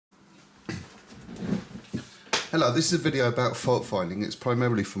Hello, this is a video about fault finding. It's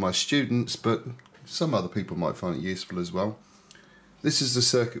primarily for my students, but some other people might find it useful as well. This is the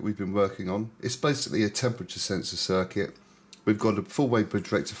circuit we've been working on. It's basically a temperature sensor circuit. We've got a full wave bridge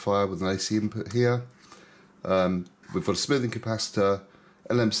rectifier with an AC input here. We've got a smoothing capacitor,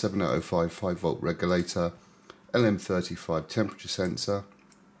 LM7805 5-volt regulator, LM35 temperature sensor,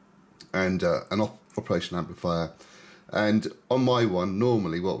 and an operation amplifier. And on my one,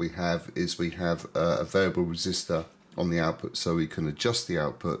 normally what we have is a variable resistor on the output so we can adjust the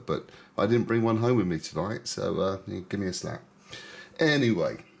output, but I didn't bring one home with me tonight, so give me a slap.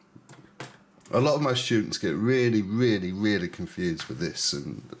 Anyway, a lot of my students get really confused with this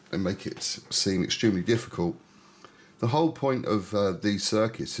and make it seem extremely difficult. The whole point of these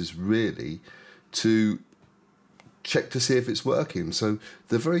circuits is really to check to see if it's working. So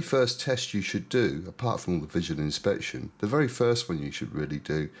the very first test you should do, apart from all the visual inspection, the very first one you should really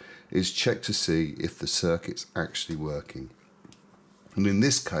do is check to see if the circuit's actually working. And in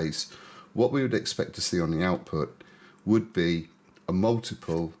this case, what we would expect to see on the output would be a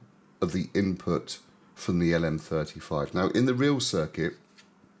multiple of the input from the LM35. Now in the real circuit,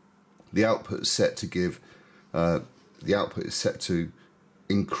 the output is set to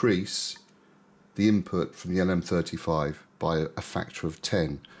increase the input from the LM35 by a factor of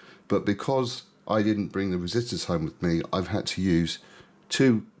 10, but because I didn't bring the resistors home with me, I've had to use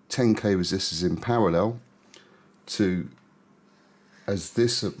two 10k resistors in parallel as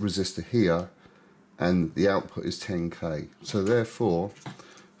this resistor here, and the output is 10k. So therefore,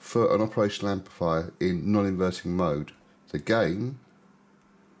 for an operational amplifier in non-inverting mode, the gain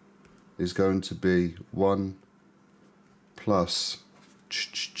is going to be 1 plus,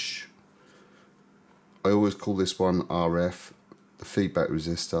 I always call this one RF, the feedback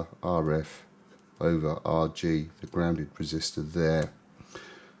resistor, RF, over RG, the grounded resistor there.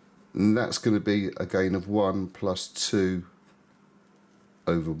 And that's going to be a gain of 1 plus 2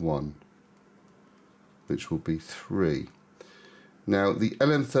 over 1, which will be 3. Now the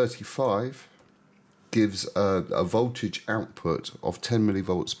LM35 gives a voltage output of 10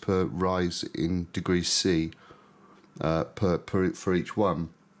 millivolts per rise in degrees C for each one.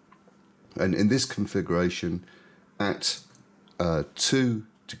 And in this configuration, at 2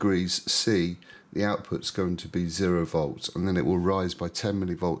 degrees C, the output's going to be 0 volts, and then it will rise by 10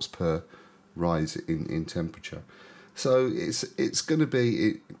 millivolts per rise in temperature. So it's going to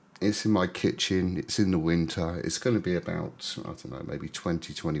be, it's in my kitchen, it's in the winter, it's going to be about, I don't know, maybe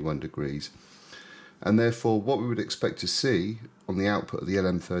 20-21 degrees. And therefore, what we would expect to see on the output of the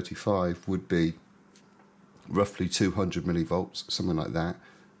LM35 would be roughly 200 millivolts, something like that.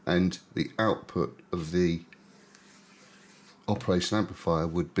 And the output of the operation amplifier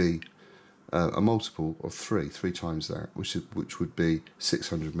would be a multiple of 3 times that, which would be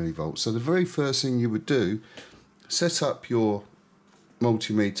 600 millivolts. So the very first thing you would do, set up your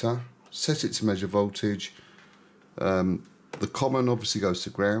multimeter, set it to measure voltage. The common obviously goes to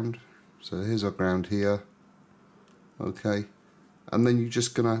ground, so here's our ground here, okay, and then you're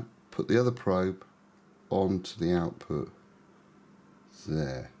just gonna put the other probe onto the output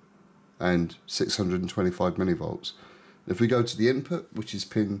there, and 625 millivolts. If we go to the input, which is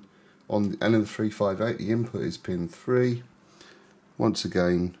pin on the LM358, the input is pin 3. Once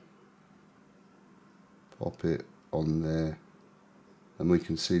again, pop it on there, and we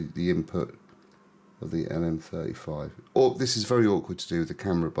can see the input of the LM35. Oh, this is very awkward to do with the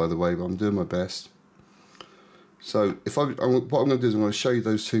camera, by the way, but I'm doing my best. So what I'm going to do is I'm going to show you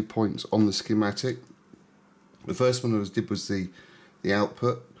those 2 points on the schematic. The first one I did was the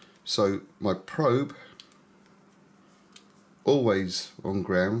output. So my probe, always on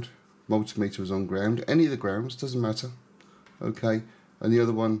ground, multimeter is on ground, any of the grounds, doesn't matter, okay, and the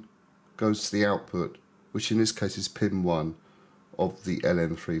other one goes to the output, which in this case is pin 1 of the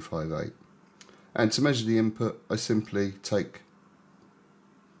LM358. And to measure the input, I simply take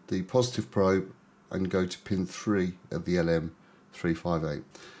the positive probe and go to pin 3 of the LM358.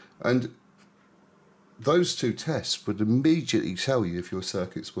 And those 2 tests would immediately tell you if your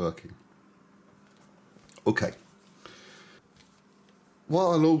circuit's working. Okay. What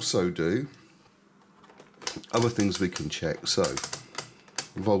I'll also do, other things we can check. So,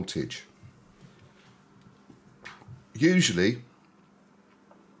 voltage. Usually,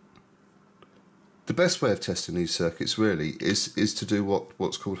 the best way of testing these circuits really is to do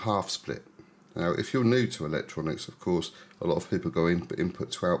what's called half split. Now, if you're new to electronics, of course, a lot of people go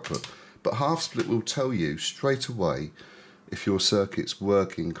input to output. But half split will tell you straight away if your circuit's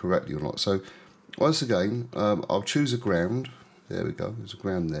working correctly or not. So once again, I'll choose a ground. There we go, there's a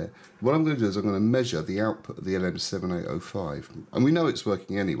ground there. What I'm going to do is I'm going to measure the output of the LM7805. And we know it's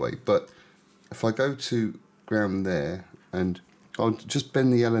working anyway, but if I go to ground there, and I'll just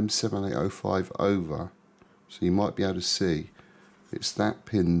bend the LM7805 over, so you might be able to see it's that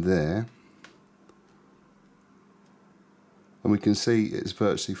pin there, and we can see it's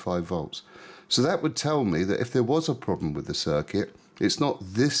virtually 5 volts. So that would tell me that if there was a problem with the circuit, it's not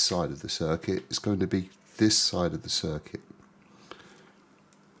this side of the circuit, it's going to be this side of the circuit.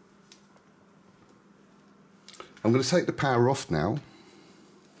 I'm going to take the power off now.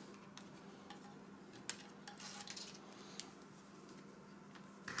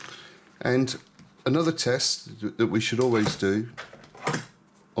 And another test that we should always do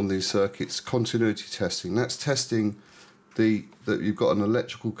on these circuits, continuity testing. That's testing that you've got an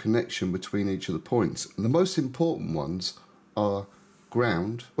electrical connection between each of the points. And the most important ones are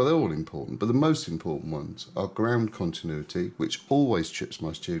ground, well, they're all important, but the most important ones are ground continuity, which always trips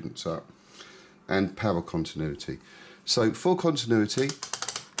my students up, and power continuity. So for continuity,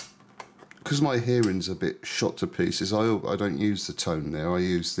 because my hearing's a bit shot to pieces, I don't use the tone there. I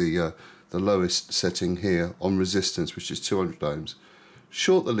use the lowest setting here on resistance, which is 200 ohms.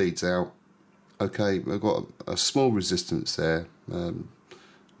 Short the leads out. Okay, we've got a small resistance there,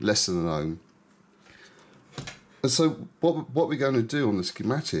 less than an ohm. And so what we're going to do on the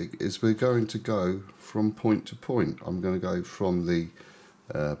schematic is we're going to go from point to point. I'm going to go from the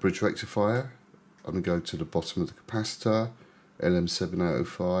bridge rectifier. I'm going to go to the bottom of the capacitor,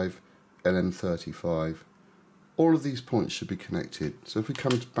 LM7805, LM35. All of these points should be connected. So if we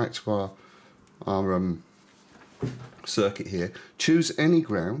come back to our circuit here, choose any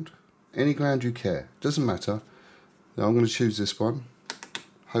ground you care, doesn't matter. Now I'm going to choose this one.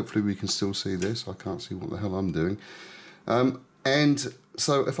 Hopefully we can still see this. I can't see what the hell I'm doing. And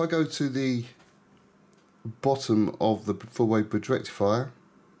so if I go to the bottom of the full-wave bridge rectifier,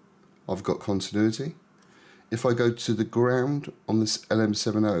 I've got continuity. If I go to the ground on this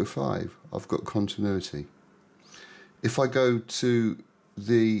LM7805, I've got continuity. If I go to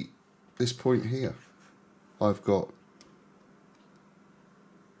this point here, I've got,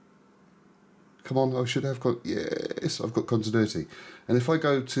 come on, I should have got, yes, I've got continuity. And if I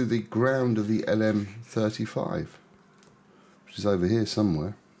go to the ground of the LM35, which is over here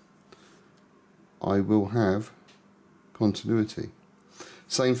somewhere, I will have continuity.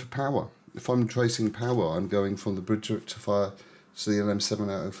 Same for power. If I'm tracing power, I'm going from the bridge rectifier to the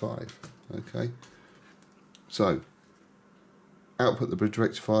LM7805. Okay, so output the bridge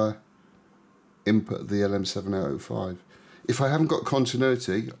rectifier, input the LM7805. If I haven't got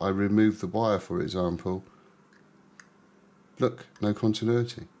continuity, I remove the wire, for example. Look, no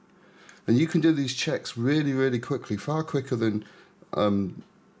continuity. And you can do these checks really, really quickly, far quicker than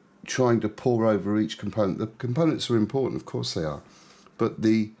trying to pore over each component. The components are important, of course they are, but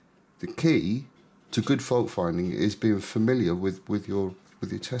the key to good fault finding is being familiar with your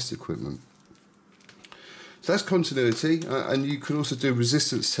test equipment. So that's continuity, and you can also do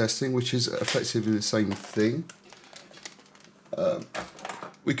resistance testing, which is effectively the same thing.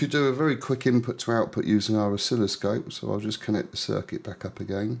 We could do a very quick input to output using our oscilloscope, so I'll just connect the circuit back up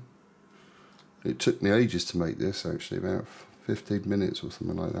again. It took me ages to make this, actually, about 15 minutes or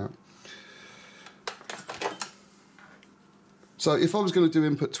something like that. So if I was going to do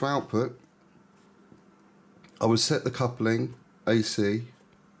input to output, I would set the coupling AC,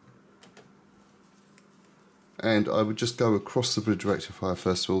 and I would just go across the bridge rectifier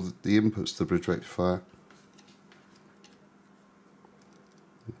first of all, the inputs to the bridge rectifier.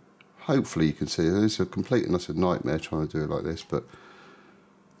 Hopefully you can see it. It's a complete and utter nightmare trying to do it like this, but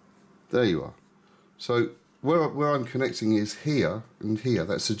there you are. So where I'm connecting is here and here.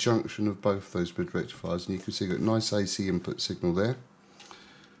 That's the junction of both those bridge rectifiers, and you can see you've got a nice AC input signal there.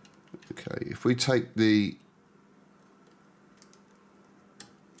 Okay, if we take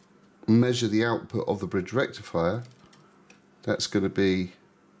measure the output of the bridge rectifier, that's going to be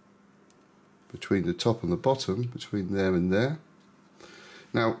between the top and the bottom, between there and there.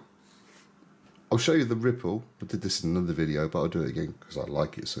 Now, I'll show you the ripple. I did this in another video, but I'll do it again because I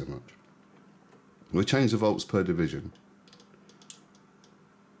like it so much. We'll change the volts per division.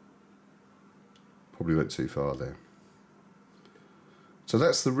 Probably went too far there. So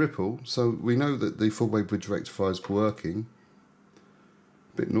that's the ripple. So we know that the full-wave bridge rectifier is working.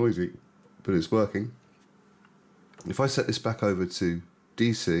 A bit noisy, but it's working. If I set this back over to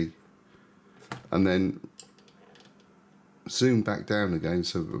DC and then zoom back down again,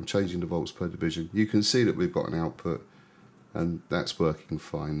 so I'm changing the volts per division, you can see that we've got an output, and that's working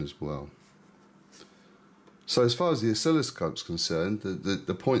fine as well. So as far as the oscilloscope's concerned,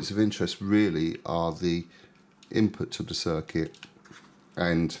 the points of interest really are the input to the circuit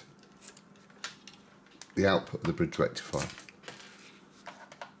and the output of the bridge rectifier.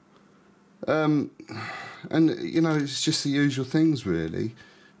 And, you know, it's just the usual things, really.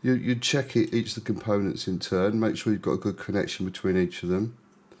 You'd check each of the components in turn, make sure you've got a good connection between each of them.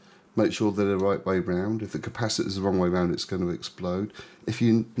 Make sure they're the right way round. If the capacitor's the wrong way round, it's going to explode. If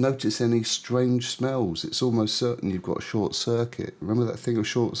you notice any strange smells, it's almost certain you've got a short circuit. Remember that thing of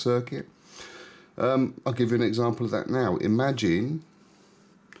short circuit? I'll give you an example of that now. Imagine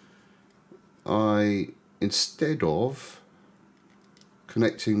instead of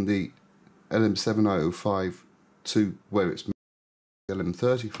connecting the LM705 to where it's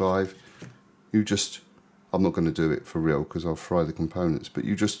LM35, I'm not going to do it for real because I'll fry the components, but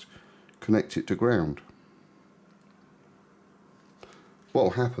you just connect it to ground. What will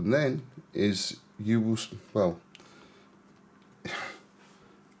happen then is you will, well,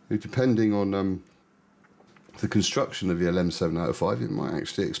 depending on the construction of the LM705, it might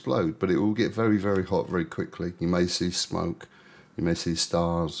actually explode, but it will get very, very hot very quickly. You may see smoke, you may see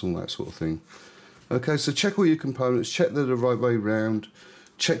stars, all that sort of thing. Okay, so check all your components, check they're the right way round,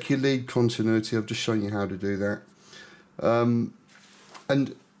 check your lead continuity. I've just shown you how to do that.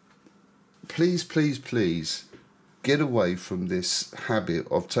 And please, please, please get away from this habit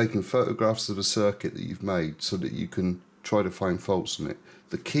of taking photographs of a circuit that you've made so that you can try to find faults in it.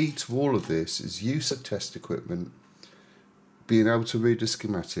 The key to all of this is use of test equipment, being able to read a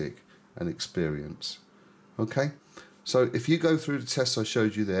schematic, and experience. Okay? So if you go through the tests I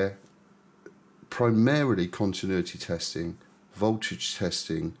showed you there, primarily continuity testing, voltage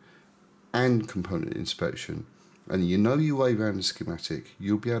testing, and component inspection, and you know your way around the schematic,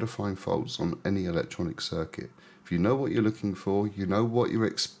 you'll be able to find faults on any electronic circuit. If you know what you're looking for, you know what you're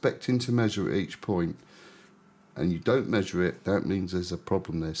expecting to measure at each point, and you don't measure it, that means there's a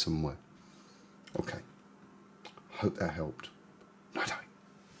problem there somewhere. Okay, hope that helped. Night.